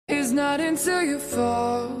It's not until you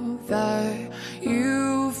fall that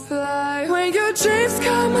you fly. When your dreams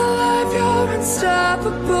come alive, you're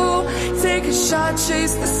unstoppable. Take a shot,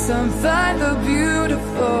 chase the sun, find the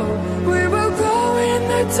beautiful. We will glow in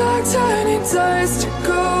the dark, turning dust to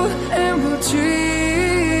gold. And we'll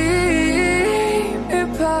dream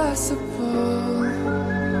impossible,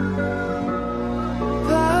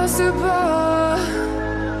 possible.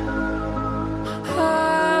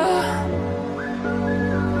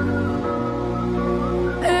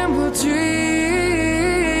 And we'll dream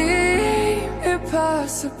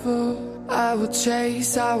impossible. I will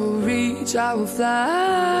chase, I will reach, I will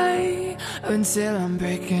fly until I'm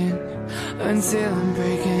breaking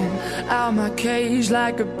out my cage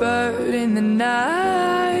like a bird in the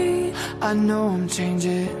night. I know I'm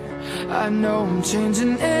changing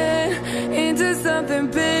into something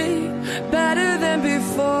big, better than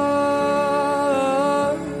before.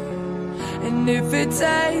 And if it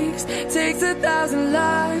takes 1,000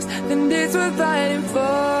 lives, then it's worth fighting for.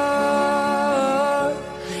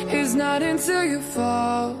 It's not until you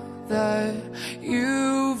fall that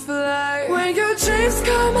you fly. When your dreams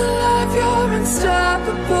come alive, you're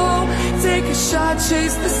unstoppable. Take a shot,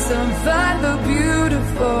 chase the sun, find the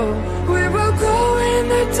beautiful. We will go in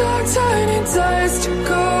the dark, turning dust to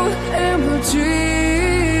gold. And we'll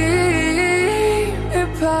dream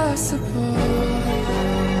impossible.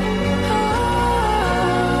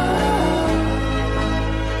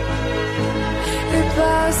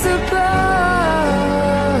 Impossible.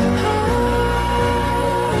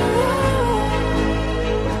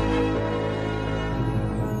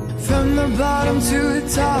 From the bottom to the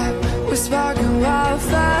top, we're sparking wild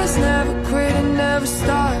fast. Never quit and never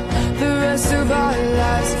stop the rest of our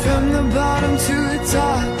lives. From the bottom to the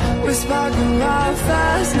top, we're sparking wild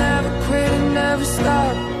fast. Never quit and never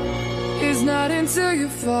stop. It's not until you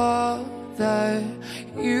fall that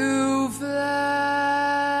you fly.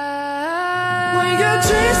 When your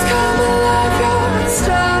dreams come alive, you're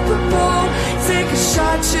unstoppable. Take a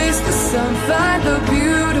shot, chase the sun, find the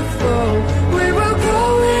beautiful. We will go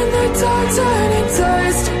in the dark, turn